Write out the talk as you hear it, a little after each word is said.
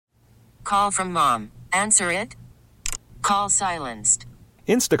call from mom. Answer it. Call silenced.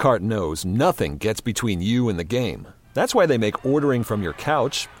 Instacart knows nothing gets between you and the game. That's why they make ordering from your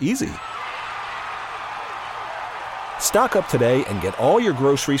couch easy. Stock up today and get all your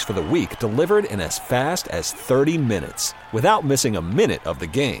groceries for the week delivered in as fast as 30 minutes without missing a minute of the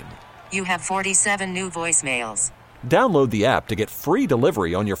game. You have 47 new voicemails. Download the app to get free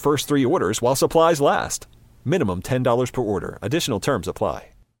delivery on your first 3 orders while supplies last. Minimum $10 per order. Additional terms apply.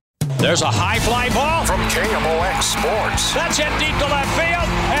 There's a high fly ball from KMOX Sports. That's hit deep to left field,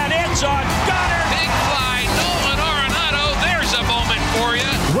 and it's a gunner. Big fly, Nolan Arenado. There's a moment for you.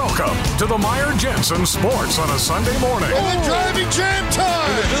 Welcome to the Meyer Jensen Sports on a Sunday morning. And the driving jam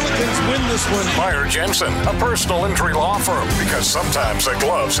time. The Billikens win this one. Meyer Jensen, a personal injury law firm, because sometimes the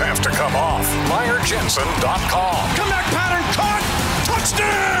gloves have to come off. MeyerJensen.com. Comeback pattern caught.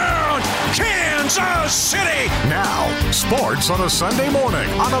 Touchdown, Kansas City. Now, sports on a Sunday morning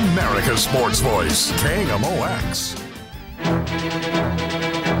on America's Sports Voice, KMOX.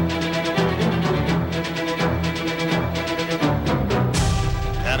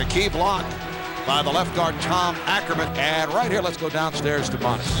 And a key block by the left guard, Tom Ackerman. And right here, let's go downstairs to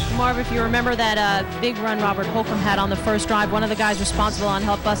Bonas. Marv, if you remember that big run Robert Holcomb had on the first drive, one of the guys responsible on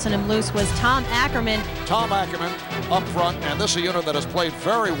help busting him loose was Tom Ackerman. Tom Ackerman up front, and this is a unit that has played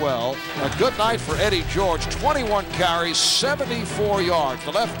very well. A good night for Eddie George. 21 carries, 74 yards.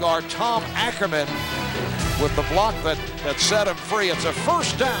 The left guard, Tom Ackerman, with the block that set him free. It's a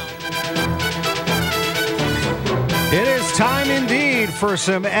first down. It is time indeed for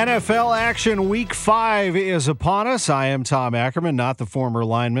some NFL action. Week 5 is upon us. I am Tom Ackerman, not the former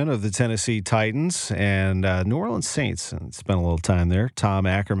lineman of the Tennessee Titans and New Orleans Saints. And spent a little time there. Tom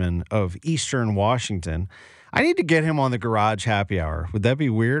Ackerman of Eastern Washington. I need to get him on the Garage Happy Hour. Would that be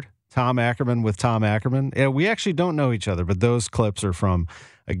weird? Tom Ackerman with Tom Ackerman? Yeah, we actually don't know each other, but those clips are from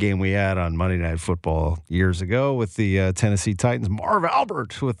a game we had on Monday Night Football years ago with the Tennessee Titans. Marv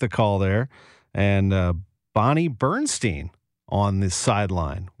Albert with the call there. And Bonnie Bernstein on the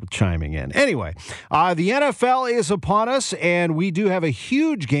sideline chiming in. Anyway, the NFL is upon us, and we do have a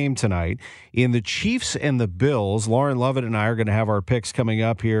huge game tonight in the Chiefs and the Bills. Lauren Lovett and I are going to have our picks coming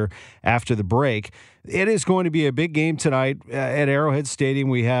up here after the break. It is going to be a big game tonight at Arrowhead Stadium.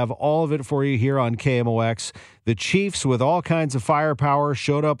 We have all of it for you here on KMOX. The Chiefs, with all kinds of firepower,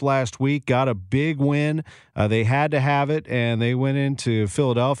 showed up last week, got a big win. They had to have it, and they went into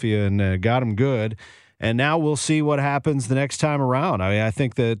Philadelphia and got them good. And now we'll see what happens the next time around. I mean, I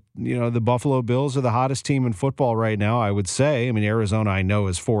think that, the Buffalo Bills are the hottest team in football right now, I would say. I mean, Arizona, I know,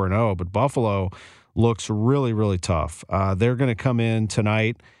 is 4-0, but Buffalo looks really, really tough. They're going to come in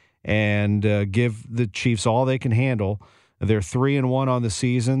tonight and give the Chiefs all they can handle. They're 3-1 on the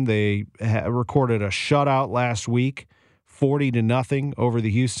season. They recorded a shutout last week, 40-0 over the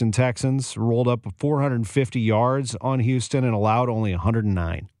Houston Texans, rolled up 450 yards on Houston and allowed only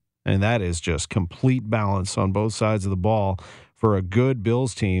 109. And that is just complete balance on both sides of the ball for a good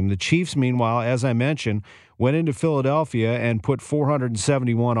Bills team. The Chiefs, meanwhile, as I mentioned, went into Philadelphia and put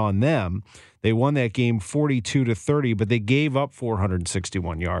 471 on them. They won that game 42-30, but they gave up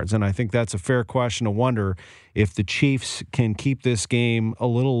 461 yards. And I think that's a fair question to wonder if the Chiefs can keep this game a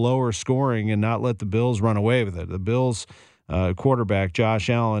little lower scoring and not let the Bills run away with it. The Bills quarterback, Josh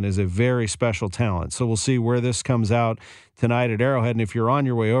Allen, is a very special talent. So we'll see where this comes out tonight at Arrowhead. And if you're on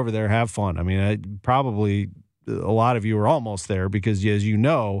your way over there, have fun. I mean, probably a lot of you are almost there because, as you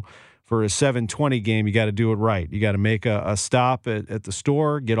know, for a 7:20 game, you got to do it right. You got to make a stop at the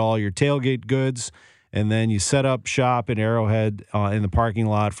store, get all your tailgate goods, and then you set up shop in Arrowhead in the parking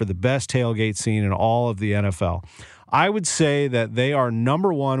lot for the best tailgate scene in all of the NFL. I would say that they are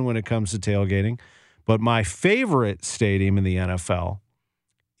number one when it comes to tailgating. But my favorite stadium in the NFL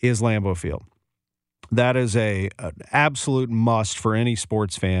is Lambeau Field. That is an absolute must for any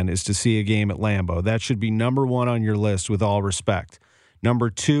sports fan, is to see a game at Lambeau. That should be number one on your list, with all respect.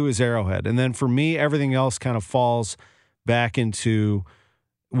 Number 2 is Arrowhead. And then for me, everything else kind of falls back into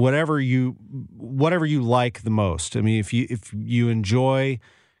whatever you like the most. I mean, if you enjoy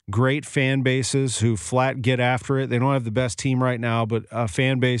great fan bases who flat get after it. They don't have the best team right now, but a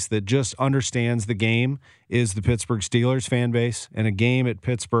fan base that just understands the game is the Pittsburgh Steelers fan base. And a game at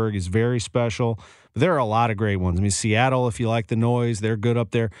Pittsburgh is very special. But there are a lot of great ones. I mean, Seattle, if you like the noise, they're good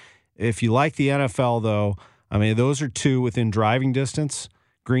up there. If you like the NFL, though, I mean, those are 2 within driving distance.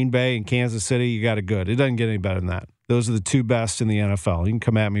 Green Bay and Kansas City, you got it good. It doesn't get any better than that. Those are the 2 best in the NFL. You can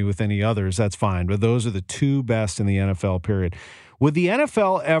come at me with any others, that's fine. But those are the 2 best in the NFL, period. Would the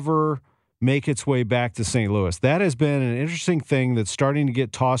NFL ever make its way back to St. Louis? That has been an interesting thing that's starting to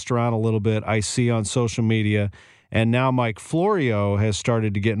get tossed around a little bit, I see on social media. And now Mike Florio has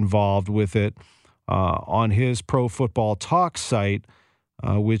started to get involved with it on his Pro Football Talk site,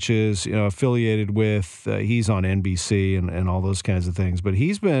 which is affiliated with, he's on NBC and all those kinds of things. But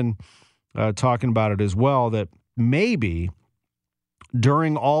he's been talking about it as well, that maybe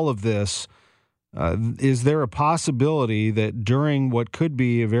during all of this, is there a possibility that during what could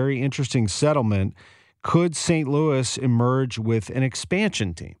be a very interesting settlement, could St. Louis emerge with an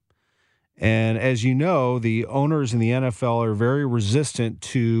expansion team? And as you know, the owners in the NFL are very resistant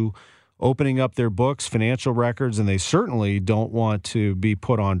to opening up their books, financial records, and they certainly don't want to be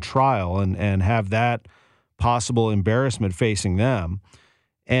put on trial and have that possible embarrassment facing them.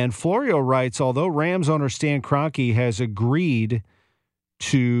 And Florio writes, although Rams owner Stan Kroenke has agreed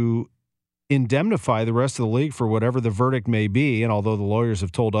to indemnify the rest of the league for whatever the verdict may be, and although the lawyers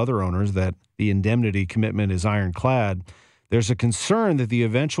have told other owners that the indemnity commitment is ironclad, there's a concern that the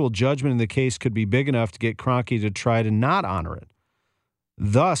eventual judgment in the case could be big enough to get Kroenke to try to not honor it.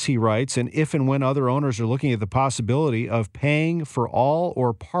 Thus, he writes, and if and when other owners are looking at the possibility of paying for all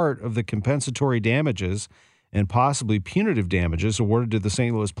or part of the compensatory damages and possibly punitive damages awarded to the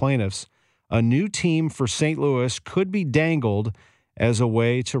St. Louis plaintiffs, a new team for St. Louis could be dangled as a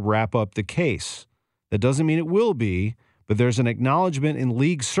way to wrap up the case. That doesn't mean it will be, but there's an acknowledgement in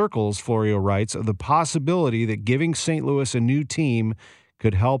league circles, Florio writes, of the possibility that giving St. Louis a new team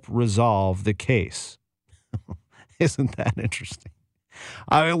could help resolve the case. Isn't that interesting?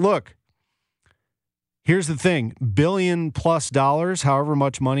 I mean, look, here's the thing. $1 billion+, however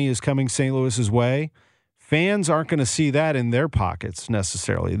much money is coming St. Louis's way, fans aren't going to see that in their pockets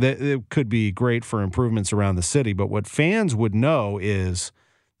necessarily. It could be great for improvements around the city, but what fans would know is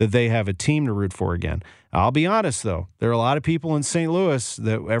that they have a team to root for again. I'll be honest, though. There are a lot of people in St. Louis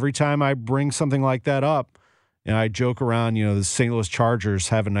that every time I bring something like that up, and I joke around, the St. Louis Chargers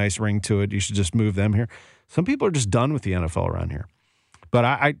have a nice ring to it. You should just move them here. Some people are just done with the NFL around here. But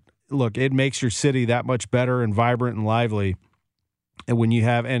I look, it makes your city that much better and vibrant and lively, and when you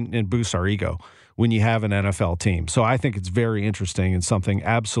have and boosts our ego when you have an NFL team. So I think it's very interesting and something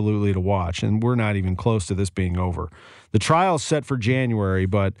absolutely to watch. And we're not even close to this being over. The trial's set for January,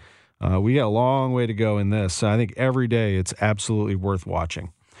 but we got a long way to go in this. I think every day it's absolutely worth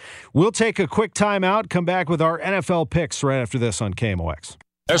watching. We'll take a quick timeout, come back with our NFL picks right after this on KMOX.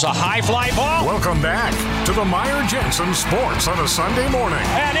 There's a high fly ball. Welcome back to the Meyer Jensen Sports on a Sunday morning.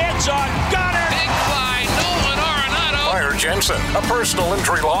 And it's on Goddard. Big fly, Nolan Arenado. Meyer Jensen, a personal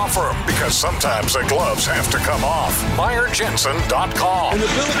injury law firm, because sometimes the gloves have to come off. MeyerJensen.com. And the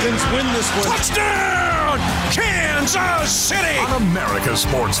Billikens win this one. Touchdown, Kansas City. On America's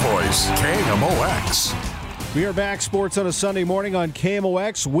Sports Voice, KMOX. We are back, Sports on a Sunday morning on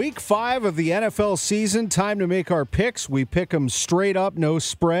KMOX. Week 5 of the NFL season. Time to make our picks. We pick them straight up, no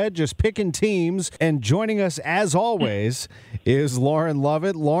spread, just picking teams. And joining us, as always, is Lauren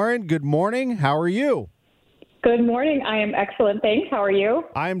Lovett. Lauren, good morning. How are you? Good morning. I am excellent. Thanks. How are you?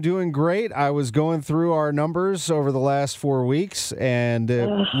 I'm doing great. I was going through our numbers over the last 4 weeks. And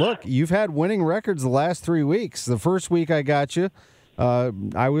look, you've had winning records the last 3 weeks. The first week I got you.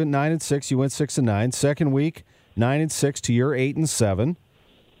 I went 9-6. You went 6-9. Second week, 9-6 to your 8-7.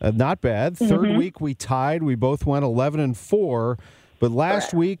 Not bad. Third week we tied. We both went 11-4. But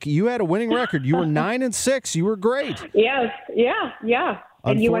last week you had a winning record. You were 9-6. You were great. Yes. Yeah.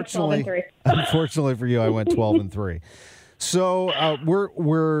 And you went 12-3. Unfortunately for you, I went 12-3. So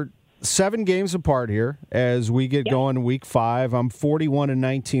we're 7 games apart here as we get going in week 5. I'm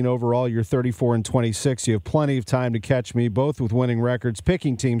 41-19 overall. You're 34-26. You have plenty of time to catch me, both with winning records,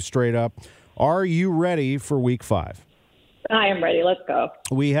 picking teams straight up. Are you ready for week 5? I am ready. Let's go.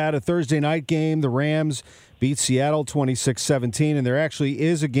 We had a Thursday night game. The Rams beat Seattle 26-17, and there actually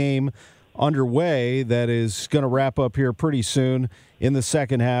is a game underway that is going to wrap up here pretty soon in the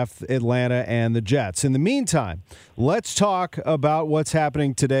second half, Atlanta and the Jets. In the meantime, let's talk about what's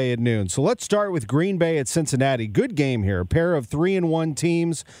happening today at noon. So let's start with Green Bay at Cincinnati. Good game here, a pair of 3-1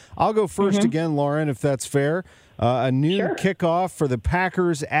 teams. I'll go first again, Lauren, if that's fair. A noon kickoff for the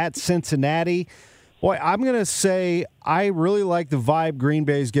Packers at Cincinnati. Boy, I'm going to say I really like the vibe Green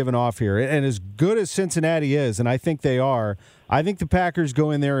Bay's given off here. And as good as Cincinnati is, and I think they are, I think the Packers go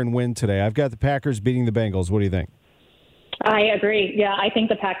in there and win today. I've got the Packers beating the Bengals. What do you think? I agree. Yeah, I think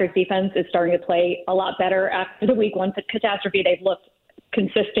the Packers defense is starting to play a lot better after the week 1 catastrophe. They've looked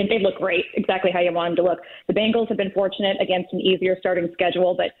consistent. They look great, exactly how you want them to look. The Bengals have been fortunate against an easier starting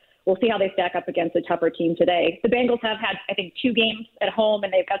schedule, but we'll see how they stack up against a tougher team today. The Bengals have had, I think, 2 games at home,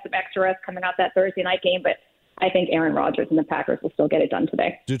 and they've got some extra rest coming out that Thursday night game, but I think Aaron Rodgers and the Packers will still get it done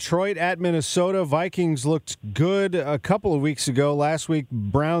today. Detroit at Minnesota. Vikings looked good a couple of weeks ago. Last week,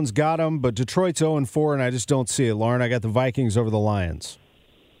 Browns got them, but Detroit's 0-4, and I just don't see it. Lauren, I got the Vikings over the Lions.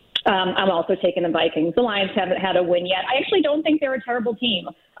 I'm also taking the Vikings. The Lions haven't had a win yet. I actually don't think they're a terrible team.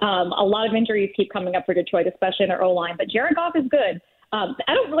 A lot of injuries keep coming up for Detroit, especially in their O-line, but Jared Goff is good.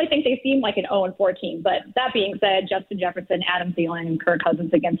 I don't really think they seem like an 0-4 team, but that being said, Justin Jefferson, Adam Thielen, and Kirk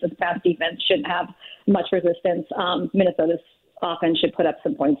Cousins against this pass defense shouldn't have much resistance. Minnesota's offense should put up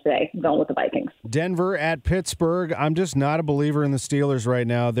some points today. I'm going with the Vikings. Denver at Pittsburgh. I'm just not a believer in the Steelers right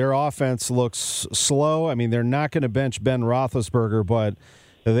now. Their offense looks slow. I mean, they're not going to bench Ben Roethlisberger, but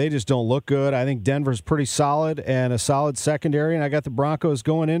they just don't look good. I think Denver's pretty solid and a solid secondary, and I got the Broncos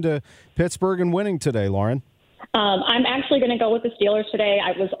going into Pittsburgh and winning today, Lauren. I'm actually going to go with the Steelers today.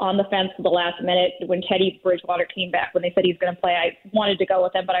 I was on the fence for the last minute when Teddy Bridgewater came back. When they said he's going to play, I wanted to go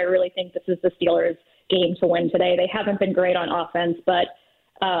with him, but I really think this is the Steelers' game to win today. They haven't been great on offense, but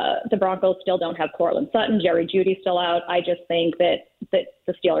the Broncos still don't have Cortland Sutton. Jerry Jeudy's still out. I just think that the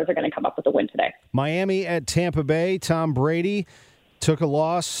Steelers are going to come up with a win today. Miami at Tampa Bay. Tom Brady took a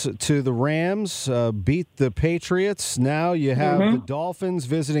loss to the Rams, beat the Patriots. Now you have the Dolphins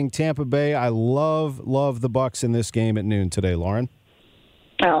visiting Tampa Bay. I love the Bucs in this game at noon today, Lauren.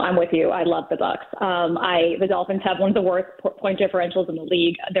 Oh, I'm with you. I love the Bucs. The Dolphins have one of the worst point differentials in the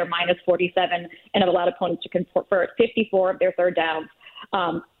league. They're minus 47 and have allowed opponents to convert 54 of their third downs.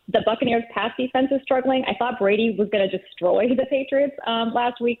 The Buccaneers' pass defense is struggling. I thought Brady was going to destroy the Patriots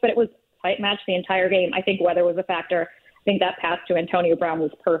last week, but it was tight match the entire game. I think weather was a factor. I think that pass to Antonio Brown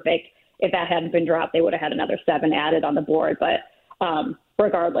was perfect. If that hadn't been dropped, they would have had another 7 added on the board. But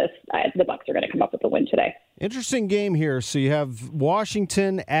regardless, the Bucs are going to come up with the win today. Interesting game here. So you have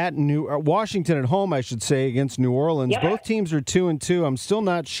Washington at home, I should say, against New Orleans. Yep. Both teams are 2-2. I'm still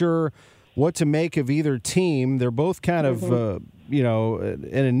not sure what to make of either team. They're both kind of an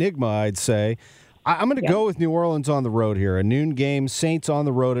enigma, I'd say. I'm going to go with New Orleans on the road here. A noon game. Saints on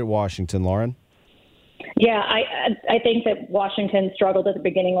the road at Washington. Lauren. Yeah, I think that Washington struggled at the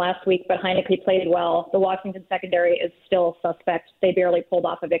beginning last week, but Heineke played well. The Washington secondary is still suspect. They barely pulled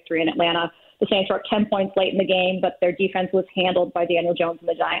off a victory in Atlanta. The Saints were up 10 points late in the game, but their defense was handled by Daniel Jones and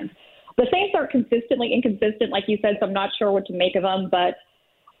the Giants. The Saints are consistently inconsistent, like you said, so I'm not sure what to make of them, but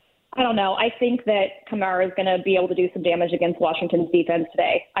I don't know. I think that Kamara is going to be able to do some damage against Washington's defense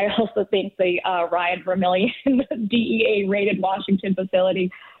today. I also think the Ryan Vermillion, DEA-rated Washington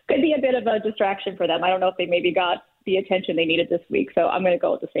facility, could be a bit of a distraction for them. I don't know if they maybe got the attention they needed this week, so I'm going to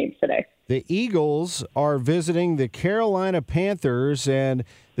go with the Saints today. The Eagles are visiting the Carolina Panthers, and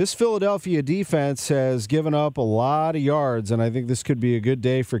this Philadelphia defense has given up a lot of yards, and I think this could be a good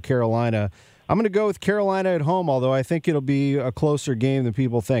day for Carolina. I'm going to go with Carolina at home, although I think it'll be a closer game than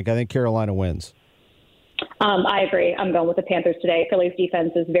people think. I think Carolina wins. I agree. I'm going with the Panthers today. Philly's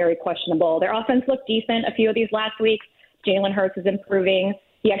defense is very questionable. Their offense looked decent a few of these last weeks. Jalen Hurts is improving.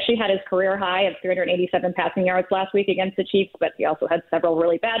 He actually had his career high of 387 passing yards last week against the Chiefs, but he also had several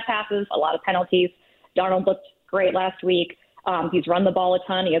really bad passes, a lot of penalties. Darnold looked great last week. He's run the ball a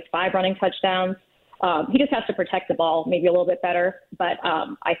ton. He has 5 running touchdowns. He just has to protect the ball maybe a little bit better. But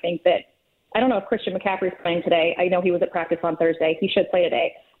I think that I don't know if Christian McCaffrey's playing today. I know he was at practice on Thursday. He should play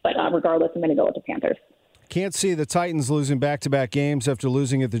today. But regardless, I'm going to go with the Panthers. Can't see the Titans losing back-to-back games after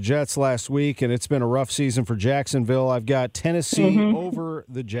losing at the Jets last week, and it's been a rough season for Jacksonville. I've got Tennessee over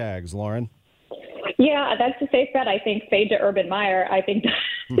the Jags, Lauren. Yeah, that's a safe bet. I think fade to Urban Meyer. I think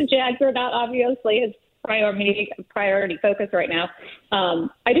the Jags are not obviously his priority focus right now.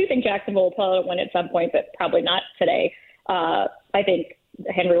 I do think Jacksonville will probably win at some point, but probably not today. I think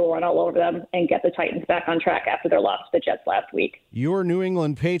Henry will run all over them and get the Titans back on track after their loss to the Jets last week. Your New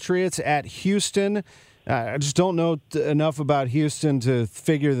England Patriots at Houston. I just don't know enough about Houston to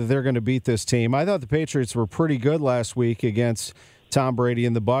figure that they're going to beat this team. I thought the Patriots were pretty good last week against Tom Brady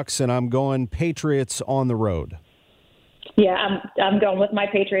and the Bucs, and I'm going Patriots on the road. Yeah, I'm going with my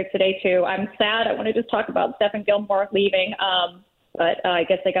Patriots today, too. I'm sad. I want to just talk about Stephen Gilmore leaving, but I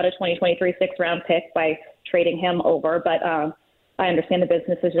guess they got a 2023 sixth-round pick by trading him over. But I understand the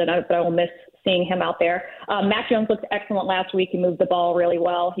business decision, but I will miss seeing him out there. Mac Jones looked excellent last week. He moved the ball really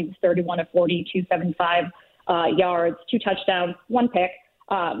well. He was 31 of 40, 275 yards, 2 touchdowns, 1 pick.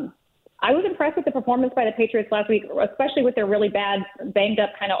 I was impressed with the performance by the Patriots last week, especially with their really bad,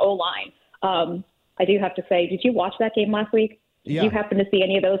 banged-up kind of O-line. I do have to say, did you watch that game last week? Yeah. Did you happen to see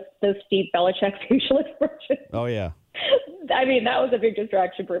any of those Steve Belichick facial expressions? Oh, yeah. I mean, that was a big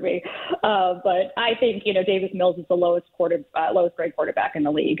distraction for me. But I think, Davis Mills is the lowest grade quarterback in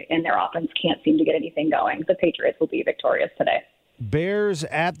the league, and their offense can't seem to get anything going. The Patriots will be victorious today. Bears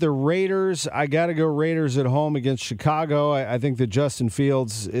at the Raiders. I got to go Raiders at home against Chicago. I think that Justin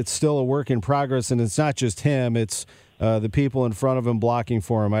Fields, it's still a work in progress, and it's not just him. It's the people in front of him blocking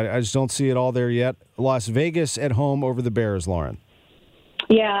for him. I just don't see it all there yet. Las Vegas at home over the Bears, Lauren.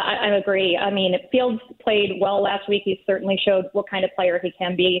 Yeah, I agree. I mean, Fields played well last week. He certainly showed what kind of player he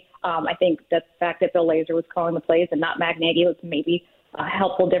can be. I think the fact that Bill Lazor was calling the plays and not Matt Nagy was maybe a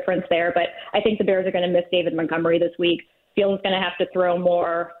helpful difference there. But I think the Bears are going to miss David Montgomery this week. Fields is going to have to throw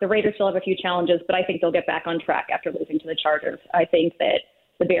more. The Raiders still have a few challenges, but I think they'll get back on track after losing to the Chargers. I think that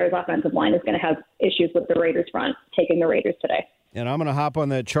the Bears' offensive line is going to have issues with the Raiders' front, taking the Raiders today. And I'm going to hop on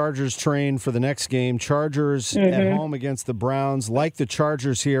that Chargers train for the next game. Chargers at home against the Browns. Like the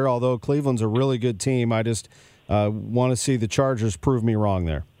Chargers here, although Cleveland's a really good team, I just want to see the Chargers prove me wrong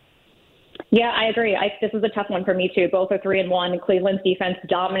there. Yeah, I agree. This is a tough one for me, too. Both are 3-1. Cleveland's defense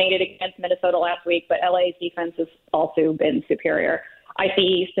dominated against Minnesota last week, but LA's defense has also been superior. I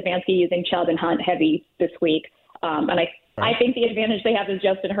see Stefanski using Chubb and Hunt heavy this week, and I think the advantage they have is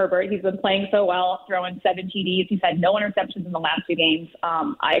Justin Herbert. He's been playing so well, throwing 7 TDs. He's had no interceptions in the last 2 games.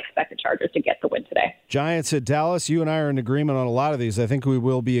 I expect the Chargers to get the win today. Giants at Dallas. You and I are in agreement on a lot of these. I think we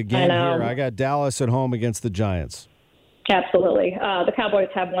will be again here. I got Dallas at home against the Giants. Absolutely. The Cowboys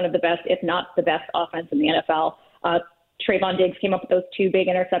have one of the best, if not the best, offense in the NFL. Trayvon Diggs came up with those 2 big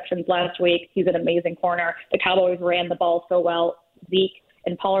interceptions last week. He's an amazing corner. The Cowboys ran the ball so well. Zeke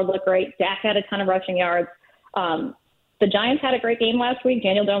and Pollard look great. Dak had a ton of rushing yards. The Giants had a great game last week.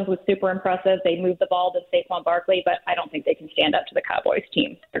 Daniel Jones was super impressive. They moved the ball to Saquon Barkley, but I don't think they can stand up to the Cowboys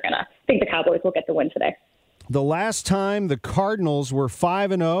team. I think the Cowboys will get the win today. The last time the Cardinals were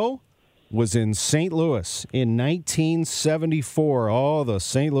 5-0 was in St. Louis in 1974. Oh, the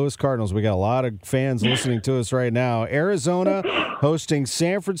St. Louis Cardinals. We got a lot of fans listening to us right now. Arizona hosting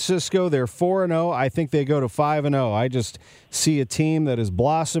San Francisco. They're 4-0. I think they go to 5-0. I just see a team that is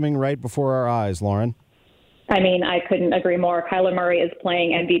blossoming right before our eyes, Lauren. I mean, I couldn't agree more. Kyler Murray is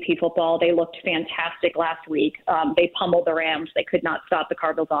playing MVP football. They looked fantastic last week. They pummeled the Rams. They could not stop the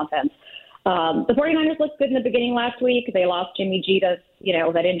Cardinals' offense. The 49ers looked good in the beginning last week. They lost Jimmy G to,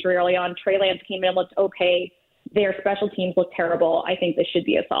 that injury early on. Trey Lance came in and looked okay. Their special teams look terrible. I think this should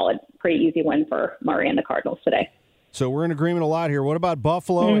be a solid, pretty easy win for Murray and the Cardinals today. So we're in agreement a lot here. What about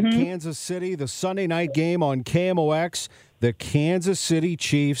Buffalo and Kansas City? The Sunday night game on KMOX. The Kansas City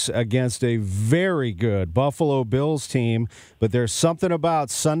Chiefs against a very good Buffalo Bills team. But there's something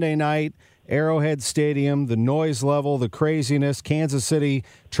about Sunday night, Arrowhead Stadium, the noise level, the craziness. Kansas City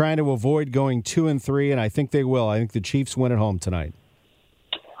trying to avoid going 2-3, and I think they will. I think the Chiefs win at home tonight.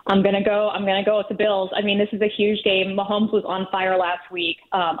 I'm gonna go with the Bills. I mean, this is a huge game. Mahomes was on fire last week.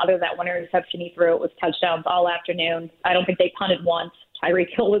 Other than that one interception he threw, it was touchdowns all afternoon. I don't think they punted once. Tyreek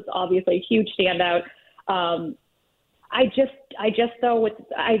Hill was obviously a huge standout. I just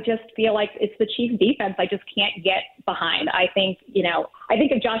feel like it's the Chiefs defense I just can't get behind. I think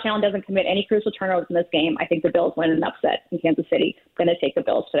if Josh Allen doesn't commit any crucial turnovers in this game, I think the Bills win an upset in Kansas City. I'm going to take the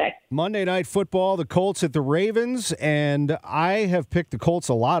Bills today. Monday Night Football, the Colts at the Ravens, and I have picked the Colts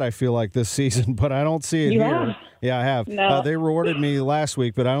a lot, I feel like, this season, but I don't see it here. Have? Yeah, I have. No. They rewarded me last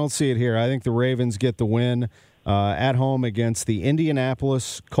week, but I don't see it here. I think the Ravens get the win. At home against the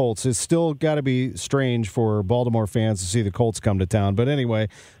Indianapolis Colts. It's still got to be strange for Baltimore fans to see the Colts come to town. But anyway,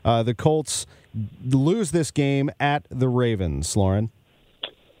 the Colts lose this game at the Ravens, Lauren.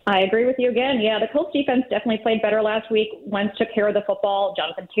 I agree with you again. Yeah, the Colts defense definitely played better last week. Wentz took care of the football.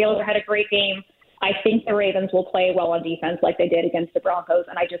 Jonathan Taylor had a great game. I think the Ravens will play well on defense like they did against the Broncos,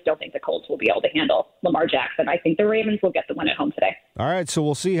 and I just don't think the Colts will be able to handle Lamar Jackson. I think the Ravens will get the win at home today. All right, so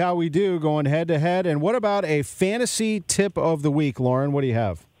we'll see how we do going head-to-head. And what about a fantasy tip of the week, Lauren? What do you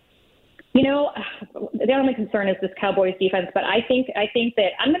have? The only concern is this Cowboys defense, but I think that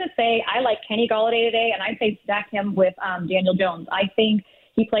I'm going to say I like Kenny Golladay today, and I say stack him with Daniel Jones. I think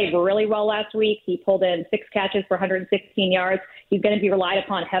he played really well last week. He pulled in 6 catches for 116 yards. He's going to be relied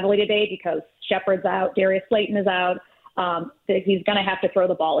upon heavily today because Shepard's out, Darius Slayton is out. He's going to have to throw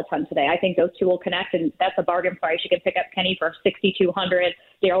the ball a ton today. I think those two will connect, and that's a bargain price. You can pick up Kenny for $6,200,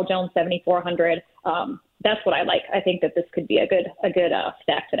 Darryl Jones $7,400. That's what I like. I think that this could be a good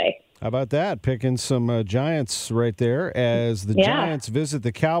stack today. How about that? Picking some Giants right there as the Giants visit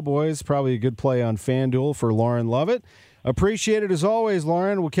the Cowboys. Probably a good play on FanDuel for Lauren Lovett. Appreciate it as always,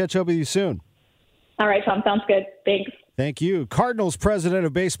 Lauren. We'll catch up with you soon. All right, Tom. Sounds good. Thanks. Thank you. Cardinals President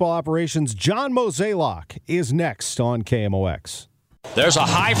of Baseball Operations, John Mozeliak, is next on KMOX. There's a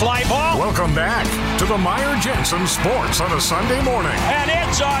high fly ball. Welcome back to the Meyer Jensen Sports on a Sunday morning. And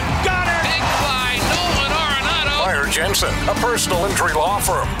it's a gunner. Big fly, Nolan Arenado. Meyer Jensen, a personal injury law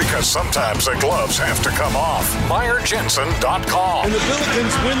firm, because sometimes the gloves have to come off. MeyerJensen.com. And the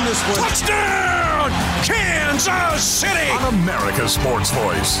Billikens win this one. Touchdown, Kansas City! On America's Sports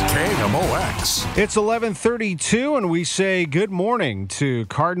Voice, KMOX. It's 11:32, and we say good morning to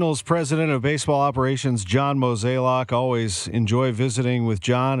Cardinals President of Baseball Operations, John Mozeliak. Always enjoy visiting with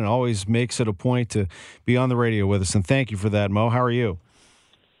John and always makes it a point to be on the radio with us. And thank you for that, Mo. How are you?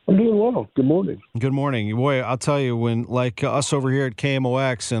 I'm doing well. Good morning. Good morning. Boy, I'll tell you, when like us over here at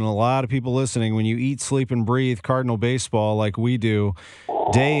KMOX and a lot of people listening, when you eat, sleep, and breathe Cardinal baseball like we do,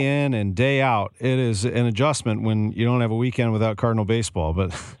 day in and day out, it is an adjustment when you don't have a weekend without Cardinal baseball.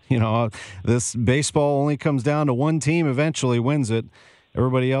 But, this baseball only comes down to one team eventually wins it.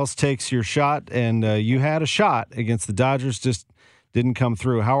 Everybody else takes your shot, and you had a shot against the Dodgers, just didn't come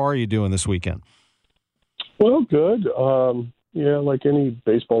through. How are you doing this weekend? Well, good. Like any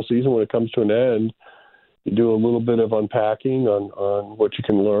baseball season, when it comes to an end, you do a little bit of unpacking on what you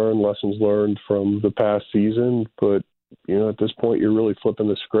can learn, lessons learned from the past season. But, at this point, you're really flipping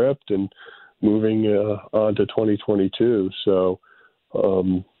the script and moving on to 2022. So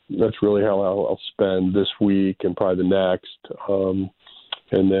that's really how I'll spend this week and probably the next.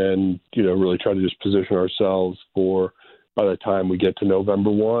 And then, really try to just position ourselves for, by the time we get to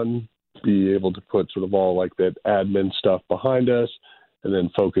November 1, be able to put sort of all like that admin stuff behind us and then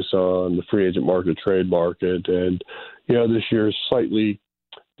focus on the free agent market, trade market. And, this year is slightly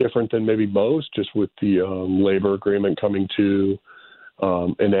different than maybe most, just with the labor agreement coming to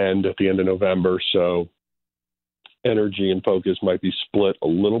an end at the end of November. So energy and focus might be split a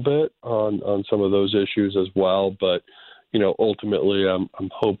little bit on some of those issues as well. But, ultimately I'm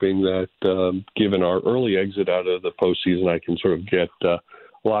hoping that given our early exit out of the postseason, I can sort of get a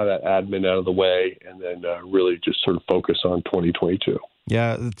lot of that admin out of the way and then really just sort of focus on 2022.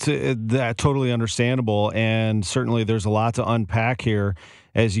 Yeah, that's totally understandable. And certainly there's a lot to unpack here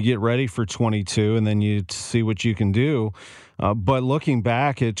as you get ready for 22 and then you see what you can do. But looking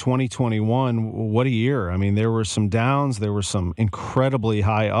back at 2021, what a year. I mean, there were some downs, there were some incredibly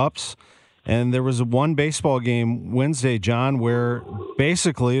high ups. And there was one baseball game Wednesday, John, where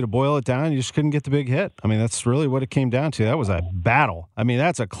basically, to boil it down, you just couldn't get the big hit. I mean, that's really what it came down to. That was a battle. I mean,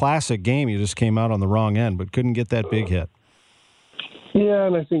 that's a classic game. You just came out on the wrong end, but couldn't get that big hit. Yeah,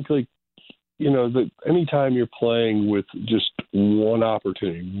 and I think, that anytime you're playing with just one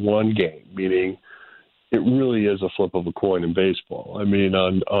opportunity, one game, meaning it really is a flip of a coin in baseball. I mean,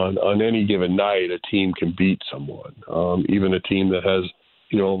 on any given night, a team can beat someone. Even a team that has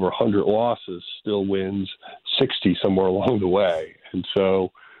over 100 losses still wins 60 somewhere along the way. And so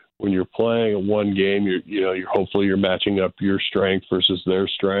when you're playing a one game, you're hopefully you're matching up your strength versus their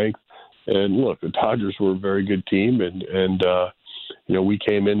strength. And look, the Dodgers were a very good team. And we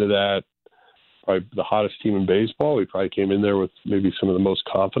came into that probably the hottest team in baseball. We probably came in there with maybe some of the most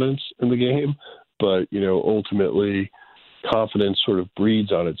confidence in the game. But, ultimately confidence sort of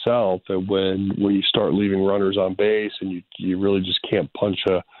breeds on itself, and when you start leaving runners on base and you really just can't punch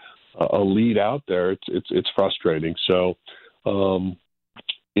a lead out there, it's frustrating. So I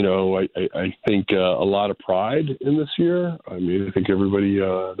think a lot of pride in this year. I mean, I think everybody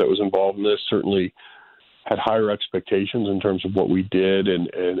that was involved in this certainly had higher expectations in terms of what we did and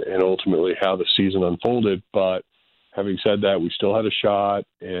ultimately how the season unfolded. But having said that, we still had a shot,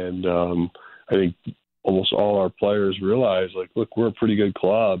 and I think almost all our players realize, look, we're a pretty good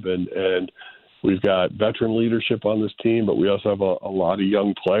club, and we've got veteran leadership on this team, but we also have a lot of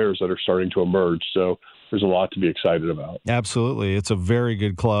young players that are starting to emerge. So there's a lot to be excited about. Absolutely. It's a very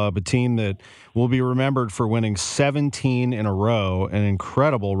good club, a team that will be remembered for winning 17 in a row, an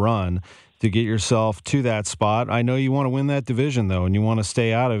incredible run to get yourself to that spot. I know you want to win that division, though, and you want to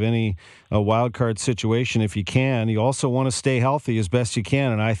stay out of any wild card situation if you can. You also want to stay healthy as best you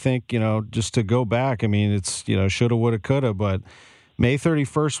can. And I think, just to go back, I mean, it's, shoulda, woulda, coulda, but May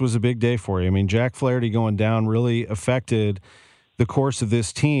 31st was a big day for you. I mean, Jack Flaherty going down really affected the course of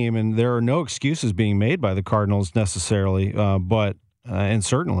this team, and there are no excuses being made by the Cardinals necessarily, but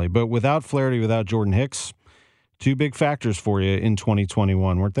without Flaherty, without Jordan Hicks, two big factors for you in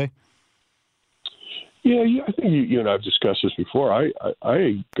 2021, weren't they? Yeah, I think you and I have discussed this before.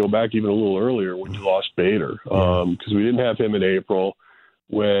 I go back even a little earlier when you lost Bader, because we didn't have him in April.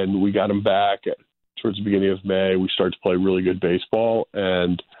 When we got him back towards the beginning of May, we started to play really good baseball,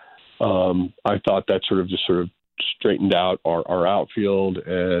 and I thought that sort of straightened out our outfield,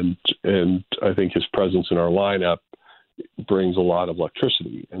 and I think his presence in our lineup brings a lot of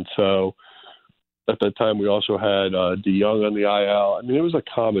electricity. And so at that time, we also had DeYoung on the IL. I mean, it was a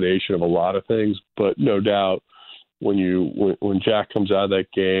combination of a lot of things, but no doubt when Jack comes out of that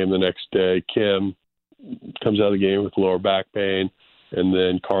game the next day, Kim comes out of the game with lower back pain, and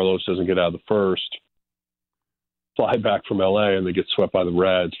then Carlos doesn't get out of the first, fly back from LA, and they get swept by the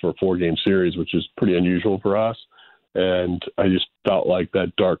Reds for a 4-game series, which is pretty unusual for us. And I just felt like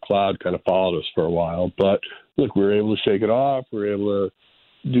that dark cloud kind of followed us for a while. But look, we were able to shake it off. We were able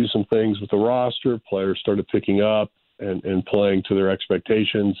to do some things with the roster. Players started picking up and playing to their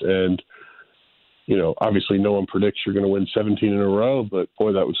expectations. And, you know, obviously no one predicts you're going to win 17 in a row, but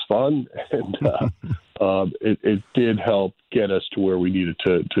boy, that was fun. And it did help get us to where we needed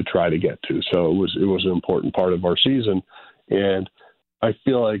to try to get to. So it was an important part of our season. And I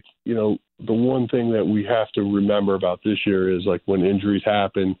feel like, you know, the one thing that we have to remember about this year is, like, when injuries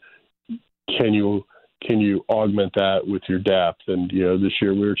happen, can you augment that with your depth? And, you know, this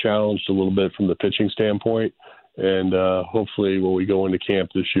year we were challenged a little bit from the pitching standpoint. And hopefully when we go into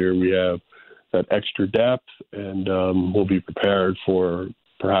camp this year, we have that extra depth, and we'll be prepared for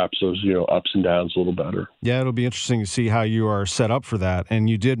perhaps those, you know, ups and downs a little better. Yeah, it'll be interesting to see how you are set up for that. And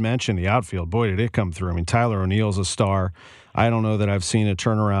you did mention the outfield. Boy, did it come through. I mean, Tyler O'Neill's a star. I don't know that I've seen a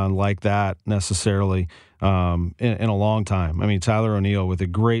turnaround like that necessarily in a long time. I mean, Tyler O'Neill with a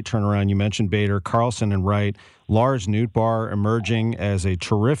great turnaround. You mentioned Bader, Carlson, and Wright. Lars Nootbaar emerging as a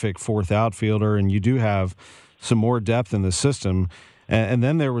terrific fourth outfielder, and you do have some more depth in the system. And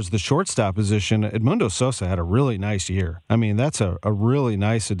then there was the shortstop position. Edmundo Sosa had a really nice year. I mean, that's a really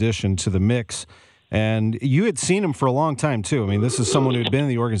nice addition to the mix. And you had seen him for a long time, too. I mean, this is someone who had been in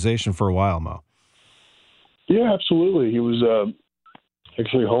the organization for a while, Mo. Yeah, absolutely. He was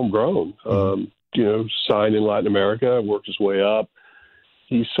actually homegrown. You know, signed in Latin America, worked his way up.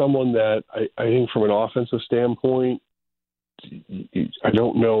 He's someone that I think from an offensive standpoint, I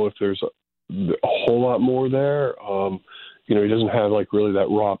don't know if there's a whole lot more there. You know, he doesn't have like really that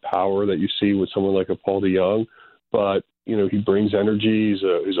raw power that you see with someone like a Paul DeJong, but, you know, he brings energy.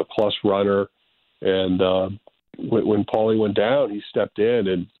 He's a plus runner. And when Paulie went down, he stepped in,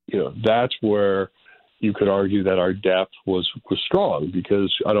 and, you know, that's where you could argue that our depth was strong,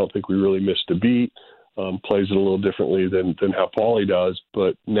 because I don't think we really missed a beat. Plays it a little differently than how Paulie does,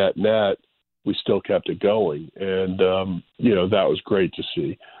 but net, we still kept it going. And, you know, that was great to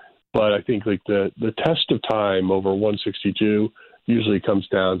see. But I think like the test of time over 162 usually comes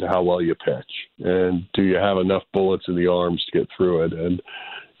down to how well you pitch, and do you have enough bullets in the arms to get through it. And,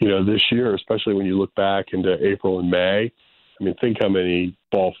 you know, this year, especially when you look back into April and May, I mean, think how many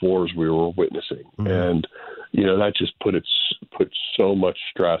ball fours we were witnessing. Mm-hmm. And, you know, that just put so much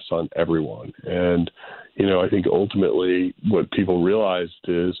stress on everyone. And, you know, I think ultimately what people realized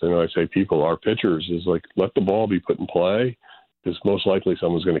is, and I say people, our pitchers, is like, let the ball be put in play, because most likely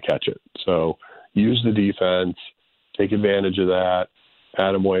someone's going to catch it. So use the defense, take advantage of that.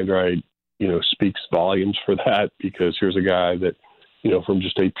 Adam Wainwright, you know, speaks volumes for that, because here's a guy that, you know, from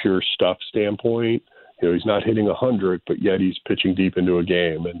just a pure stuff standpoint, you know, he's not hitting 100, but yet he's pitching deep into a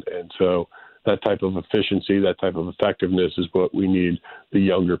game. And so that type of efficiency, that type of effectiveness is what we need the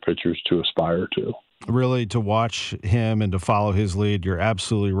younger pitchers to aspire to. Really, to watch him and to follow his lead, you're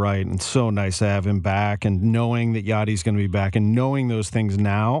absolutely right. And so nice to have him back, and knowing that Yadi's going to be back, and knowing those things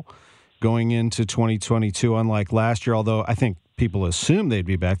now going into 2022, unlike last year, although I think people assumed they'd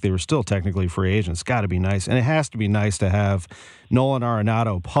be back. They were still technically free agents. It's got to be nice. And it has to be nice to have Nolan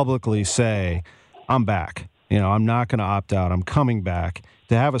Arenado publicly say, I'm back. You know, I'm not going to opt out. I'm coming back.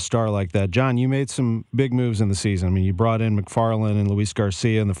 To have a star like that. John, you made some big moves in the season. I mean, you brought in McFarland and Luis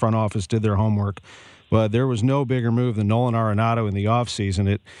Garcia, and the front office did their homework. But there was no bigger move than Nolan Arenado in the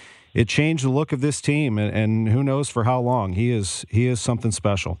offseason. It changed the look of this team, and who knows for how long. He is something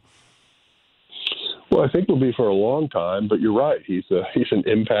special. Well, I think it'll be for a long time, but you're right. He's an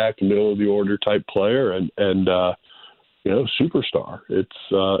impact, middle of the order type player, and you know, superstar.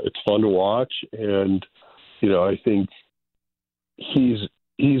 It's fun to watch, and you know, I think he's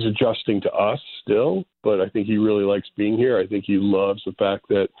adjusting to us still, but I think he really likes being here. I think he loves the fact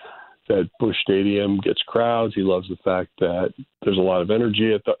that Busch Stadium gets crowds. He loves the fact that there's a lot of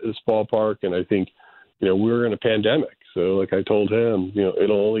energy at this ballpark, and I think, you know, we're in a pandemic, so like I told him, you know,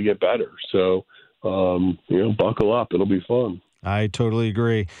 it'll only get better. So. You know, buckle up. It'll be fun. I totally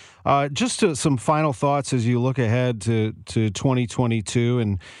agree. Just some final thoughts as you look ahead to 2022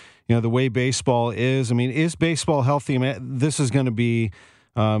 and, you know, the way baseball is. I mean, is baseball healthy? I mean, this is going to be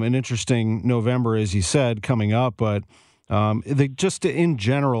an interesting November, as you said, coming up. But just in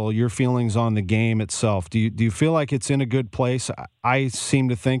general, your feelings on the game itself. Do you feel like it's in a good place? I seem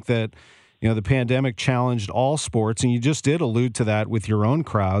to think that, you know, the pandemic challenged all sports, and you just did allude to that with your own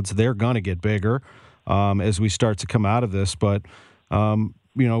crowds. They're going to get bigger as we start to come out of this. But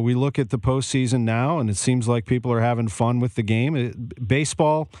we look at the postseason now, and it seems like people are having fun with the game.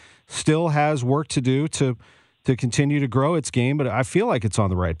 Baseball still has work to do to continue to grow its game, but I feel like it's on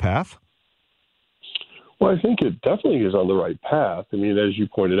the right path. Well, I think it definitely is on the right path. I mean, as you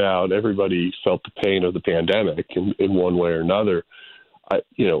pointed out, everybody felt the pain of the pandemic in one way or another.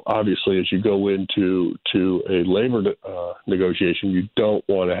 Obviously, as you go into a labor negotiation, you don't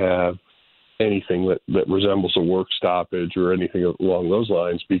want to have anything that resembles a work stoppage or anything along those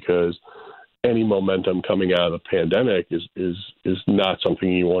lines, because any momentum coming out of the pandemic is not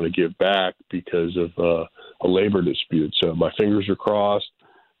something you want to give back because of a labor dispute. So my fingers are crossed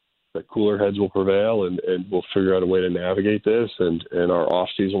that cooler heads will prevail, and we'll figure out a way to navigate this, and our off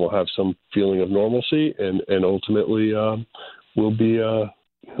season will have some feeling of normalcy, and ultimately we'll be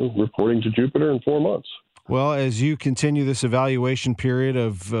reporting to Jupiter in 4 months. Well, as you continue this evaluation period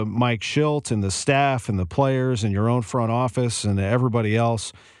of Mike Shildt and the staff and the players and your own front office and everybody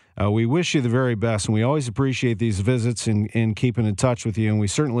else, we wish you the very best, and we always appreciate these visits and keeping in touch with you, and we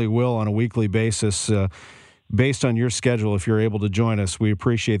certainly will on a weekly basis based on your schedule if you're able to join us. We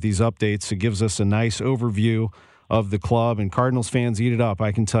appreciate these updates. It gives us a nice overview of the club, and Cardinals fans eat it up,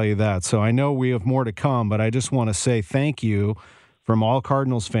 I can tell you that. So I know we have more to come, but I just want to say thank you from all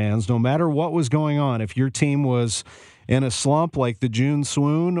Cardinals fans, no matter what was going on. If your team was in a slump like the June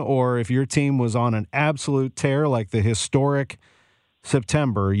swoon, or if your team was on an absolute tear like the historic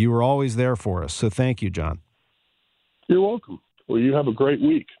September, you were always there for us. So thank you, John. You're welcome. Well, you have a great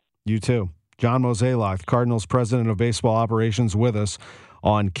week. You too. John Mozeliak, Cardinals President of Baseball Operations, with us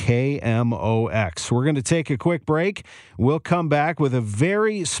on KMOX. We're going to take a quick break. We'll come back with a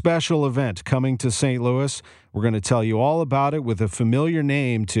very special event coming to St. Louis. We're going to tell you all about it with a familiar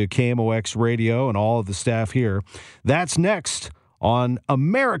name to KMOX Radio and all of the staff here. That's next on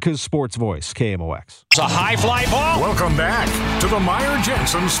America's Sports Voice, KMOX. It's a high fly ball. Welcome back to the Meyer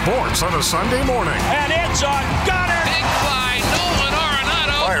Jensen Sports on a Sunday morning. And it's a gunner. Big fly, Nolan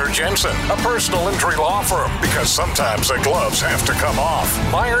Arenado. Meyer Jensen, a personal injury law firm, because sometimes the gloves have to come off.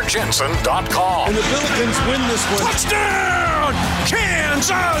 MeyerJensen.com. And the Billikens win this one. Touchdown,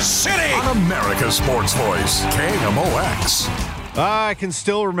 Kansas City. On America's Sports Voice, KMOX. I can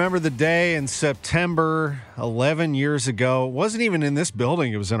still remember the day in September 11 years ago. It wasn't even in this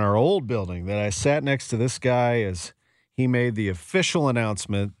building. It was in our old building that I sat next to this guy as he made the official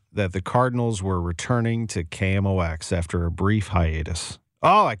announcement that the Cardinals were returning to KMOX after a brief hiatus.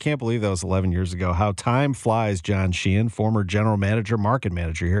 Oh, I can't believe that was 11 years ago. How time flies, John Sheehan, former general manager, market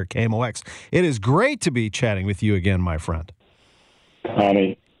manager here at KMOX. It is great to be chatting with you again, my friend.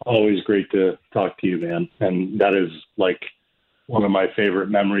 Tommy, always great to talk to you, man. And that is like one of my favorite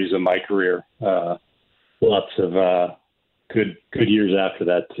memories of my career. Lots of good years after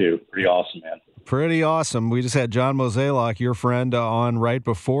that, too. Pretty awesome, man. Pretty awesome. We just had John Mozeliak, your friend, on right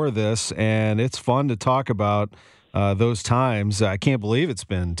before this, and it's fun to talk about those times. I can't believe it's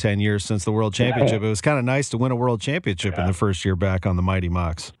been 10 years since the World Championship. It was kind of nice to win a World Championship in the first year back on the Mighty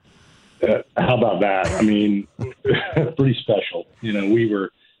Mocs. How about that? I mean, pretty special. We were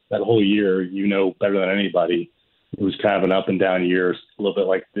that whole year, better than anybody. It was kind of an up and down year, a little bit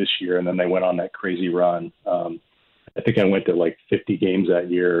like this year, and then they went on that crazy run. I think I went to like 50 games that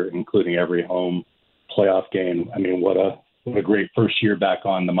year, including every home playoff game. I mean, what a great first year back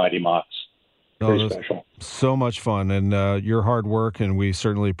on the Mighty Mocs. Very special. So much fun, and your hard work, and we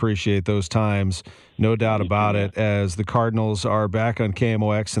certainly appreciate those times, no doubt about it. As the Cardinals are back on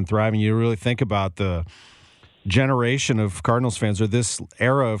KMOX and thriving, you really think about the generation of Cardinals fans, or this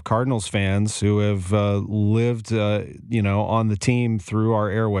era of Cardinals fans who have lived, on the team through our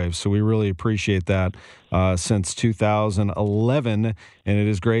airwaves. So we really appreciate that since 2011, and it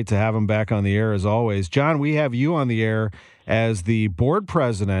is great to have them back on the air as always. John, we have you on the air as the board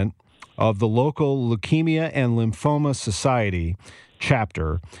president of the local Leukemia and Lymphoma Society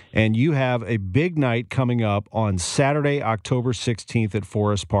chapter, and you have a big night coming up on Saturday, October 16th at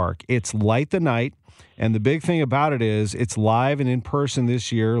Forest Park. It's Light the Night. And the big thing about it is it's live and in person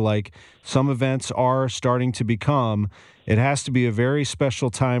this year, like some events are starting to become. It has to be a very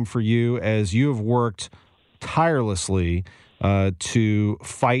special time for you, as you have worked tirelessly to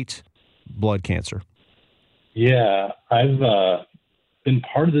fight blood cancer. Yeah, I've been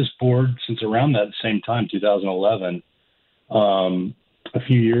part of this board since around that same time, 2011. A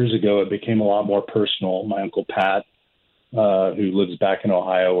few years ago, it became a lot more personal. My Uncle Pat, who lives back in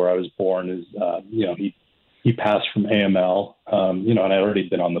Ohio where I was born, is, he passed from AML, and I'd already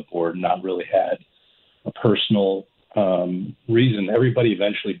been on the board and not really had a personal reason. Everybody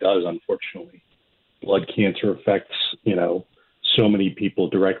eventually does, unfortunately. Blood cancer affects, so many people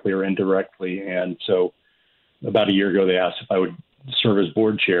directly or indirectly. And so about a year ago, they asked if I would serve as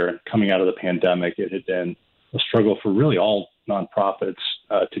board chair. Coming out of the pandemic, it had been a struggle for really all nonprofits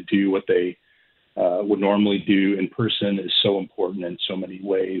to do what they would normally do in person is so important in so many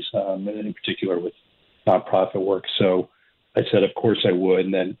ways, and in particular with nonprofit work. So I said, of course I would.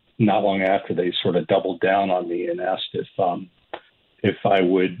 And then not long after, they sort of doubled down on me and asked if I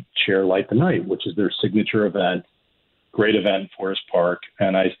would chair Light the Night, which is their signature event, great event in Forest Park.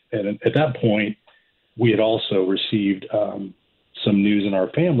 And at that point, we had also received some news in our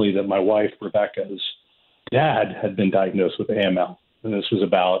family that my wife, Rebecca's dad, had been diagnosed with AML. And this was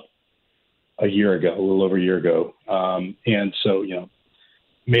about a little over a year ago. And so,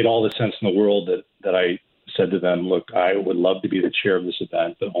 made all the sense in the world that I said to them, look, I would love to be the chair of this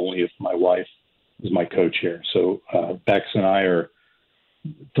event, but only if my wife is my co-chair. So Bex and I are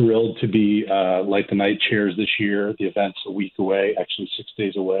thrilled to be Light the Night chairs this year. The event's a week away, actually 6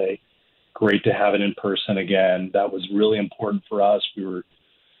 days away. Great to have it in person again. That was really important for us. We were,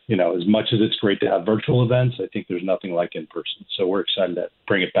 as much as it's great to have virtual events, I think there's nothing like in person. So we're excited to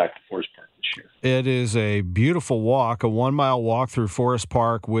bring it back to Forest Park this year. It is a beautiful walk, a 1-mile walk through Forest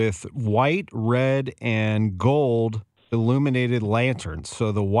Park with white, red, and gold illuminated lanterns.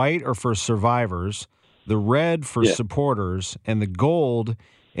 So the white are for survivors, the red for supporters, and the gold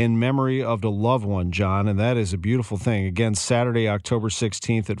in memory of the loved one, John. And that is a beautiful thing. Again, Saturday, October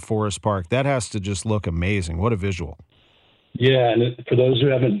 16th at Forest Park. That has to just look amazing. What a visual. Yeah, and for those who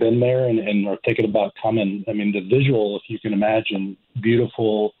haven't been there and are thinking about coming, I mean, the visual, if you can imagine,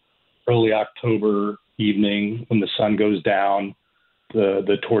 beautiful early October evening when the sun goes down,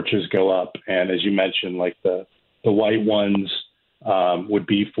 the torches go up. And as you mentioned, like the white ones would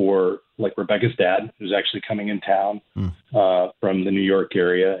be for like Rebecca's dad, who's actually coming in town from the New York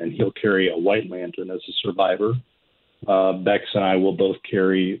area, and he'll carry a white lantern as a survivor. Bex and I will both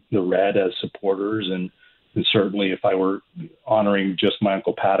carry the red as supporters, and certainly if I were honoring just my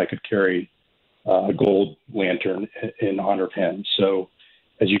Uncle Pat, I could carry a gold lantern in honor of him. So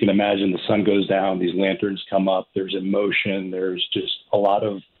as you can imagine, the sun goes down, these lanterns come up, there's emotion, there's just a lot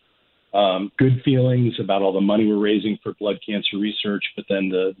of good feelings about all the money we're raising for blood cancer research, but then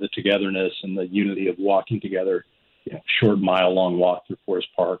the togetherness and the unity of walking together, short mile-long walk through Forest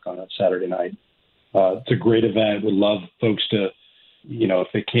Park on a Saturday night. It's a great event. Would love folks to, if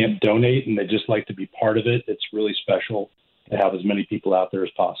they can't donate and they just like to be part of it, it's really special to have as many people out there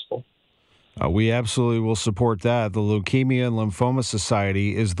as possible. We absolutely will support that. The Leukemia and Lymphoma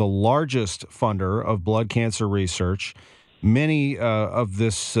Society is the largest funder of blood cancer research. Many of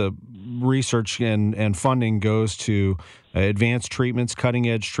this research and funding goes to advanced treatments,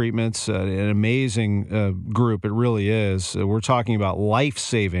 cutting-edge treatments, an amazing group. It really is. We're talking about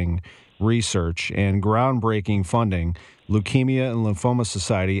life-saving research and groundbreaking funding. Leukemia and Lymphoma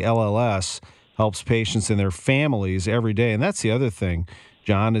Society, LLS, helps patients and their families every day. And that's the other thing,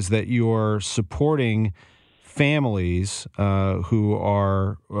 John, is that you're supporting families who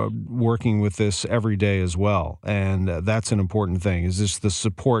are working with this every day as well. And that's an important thing, is just the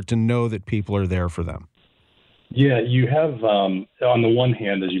support to know that people are there for them. Yeah, you have, on the one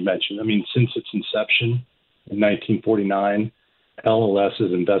hand, as you mentioned, I mean, since its inception in 1949, LLS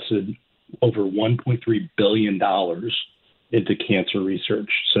has invested over $1.3 billion into cancer research.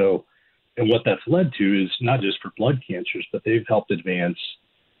 So, and what that's led to is not just for blood cancers, but they've helped advance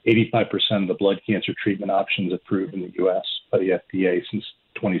 85% of the blood cancer treatment options approved in the U.S. by the FDA since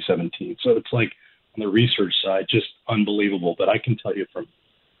 2017. So it's like on the research side, just unbelievable. But I can tell you from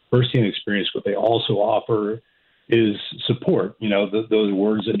firsthand experience, what they also offer is support. Those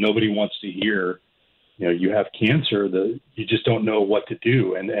words that nobody wants to hear. You have cancer, you just don't know what to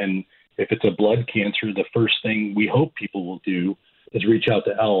do. And if it's a blood cancer, the first thing we hope people will do is reach out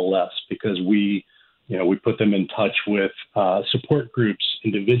to LLS, because we put them in touch with support groups,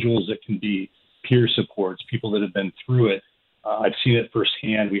 individuals that can be peer supports, people that have been through it. I've seen it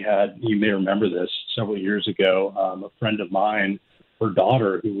firsthand. You may remember this, several years ago, a friend of mine, her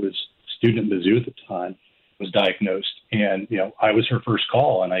daughter, who was a student at Mizzou at the time, was diagnosed. And, I was her first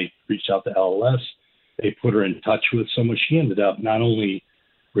call, and I reached out to LLS. They put her in touch with someone. She ended up not only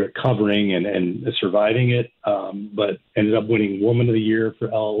recovering and surviving it, but ended up winning Woman of the Year for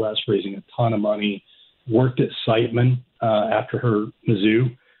LLS, raising a ton of money, worked at Siteman after her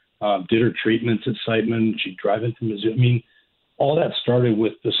Mizzou, did her treatments at Siteman. She'd drive into Mizzou. I mean, all that started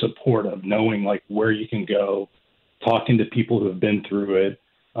with the support of knowing like where you can go, talking to people who have been through it,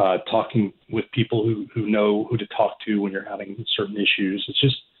 talking with people who know who to talk to when you're having certain issues. It's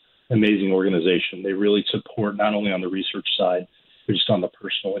just an amazing organization. They really support not only on the research side, but just on the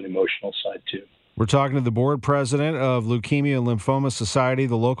personal and emotional side too. We're talking to the board president of Leukemia and Lymphoma Society,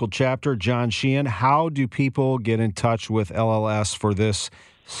 the local chapter, John Sheehan. How do people get in touch with LLS for this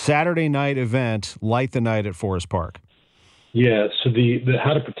Saturday night event, Light the Night at Forest Park? Yeah, so the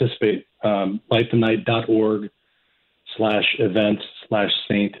how to participate,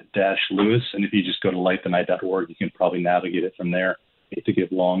 lightthenight.org/events/St-Louis. And if you just go to lightthenight.org, you can probably navigate it from there. I hate to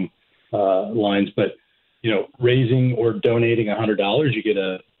give long lines, but, raising or donating $100, you get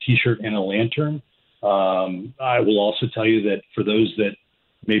a T-shirt and a lantern. I will also tell you that for those that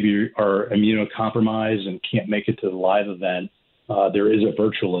maybe are immunocompromised and can't make it to the live event, there is a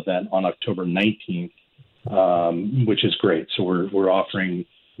virtual event on October 19th, which is great. So we're offering,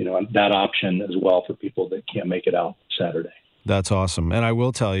 that option as well for people that can't make it out Saturday. That's awesome. And I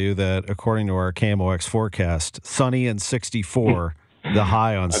will tell you that according to our KMOX forecast, sunny and 64, the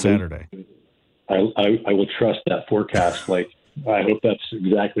high on Saturday. I will trust that forecast. I hope that's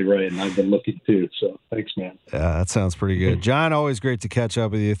exactly right, and I've been looking too, so thanks, man. Yeah, that sounds pretty good. John, always great to catch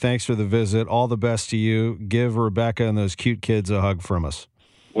up with you. Thanks for the visit. All the best to you. Give Rebecca and those cute kids a hug from us.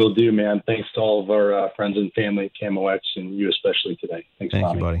 Will do, man. Thanks to all of our friends and family at KMOX, and you especially today. Thank you,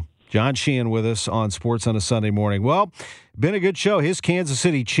 buddy. John Sheehan with us on Sports on a Sunday Morning. Well, been a good show. His Kansas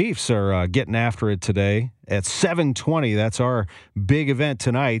City Chiefs are getting after it today at 7:20. That's our big event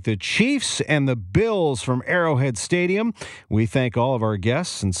tonight. The Chiefs and the Bills from Arrowhead Stadium. We thank all of our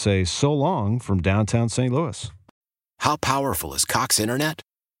guests and say so long from downtown St. Louis. How powerful is Cox Internet?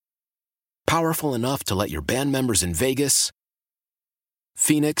 Powerful enough to let your band members in Vegas,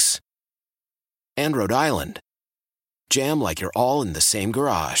 Phoenix, and Rhode Island jam like you're all in the same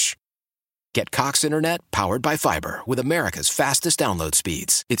garage. Get Cox Internet powered by fiber with America's fastest download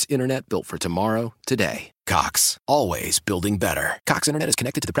speeds. It's internet built for tomorrow, today. Cox, always building better. Cox Internet is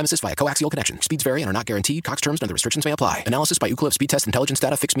connected to the premises via coaxial connection. Speeds vary and are not guaranteed. Cox terms and other restrictions may apply. Analysis by Ookla Speed Test Intelligence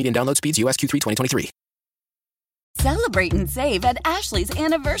Data. Fixed median download speeds. US Q3 2023. Celebrate and save at Ashley's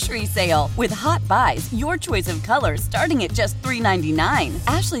Anniversary Sale. With Hot Buys, your choice of colors starting at just $3.99.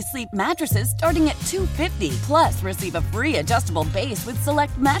 Ashley Sleep mattresses starting at $2.50. Plus, receive a free adjustable base with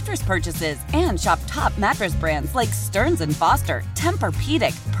select mattress purchases. And shop top mattress brands like Stearns & Foster,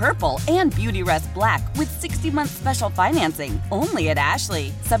 Tempur-Pedic, Purple, and Beautyrest Black with 60-month special financing. Only at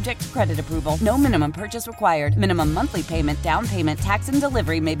Ashley. Subject to credit approval. No minimum purchase required. Minimum monthly payment, down payment, tax, and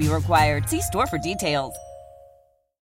delivery may be required. See store for details.